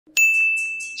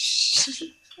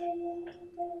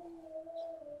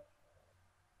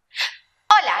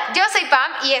Hola, yo soy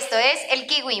Pam y esto es el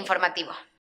Kiwi Informativo.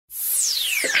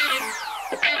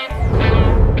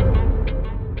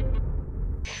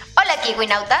 Hola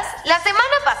Kiwinautas, la semana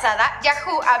pasada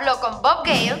Yahoo habló con Bob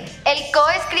Gale, el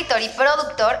coescritor y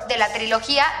productor de la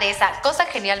trilogía de esa cosa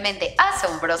genialmente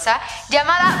asombrosa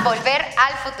llamada Volver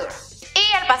al Futuro.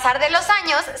 Y al pasar de los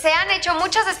años se han hecho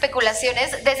muchas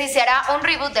especulaciones de si se hará un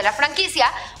reboot de la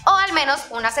franquicia o al menos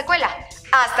una secuela.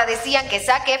 Hasta decían que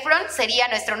Zac Efron sería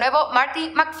nuestro nuevo Marty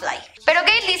McFly. Pero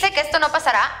Gale dice que esto no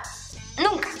pasará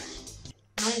nunca.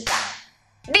 Nunca.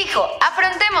 Dijo,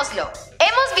 afrontémoslo.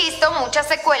 Hemos visto muchas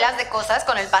secuelas de cosas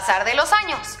con el pasar de los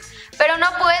años, pero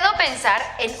no puedo pensar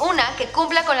en una que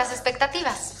cumpla con las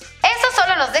expectativas. Eso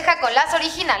solo nos deja con las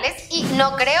originales y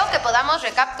no creo que podamos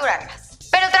recapturarlas.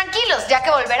 Pero tranquilos, ya que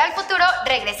Volver al Futuro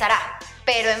regresará,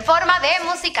 pero en forma de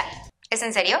musical. ¿Es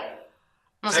en serio?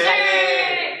 ¿Musical?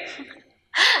 ¡Sí!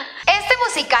 Este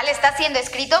musical está siendo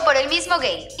escrito por el mismo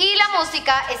Gale y la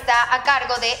música está a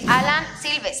cargo de Alan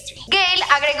Silvestri. Gale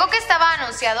agregó que estaba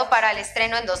anunciado para el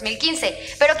estreno en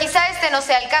 2015, pero quizá este no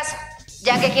sea el caso,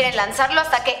 ya que quieren lanzarlo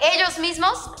hasta que ellos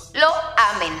mismos lo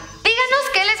amen. Díganos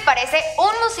qué les parece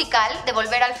un musical de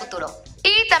Volver al Futuro.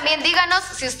 Y también díganos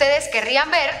si ustedes querrían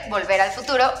ver Volver al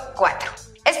Futuro 4.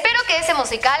 Espero que ese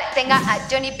musical tenga a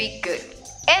Johnny B. Good.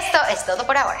 Esto es todo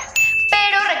por ahora.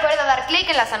 Pero recuerda dar clic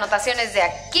en las anotaciones de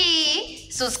aquí,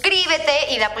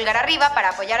 suscríbete y da pulgar arriba para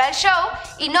apoyar al show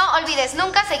y no olvides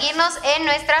nunca seguirnos en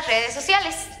nuestras redes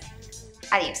sociales.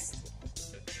 Adiós.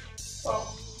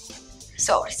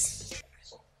 Sobres.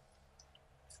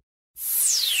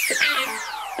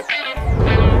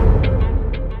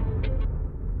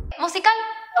 Musical.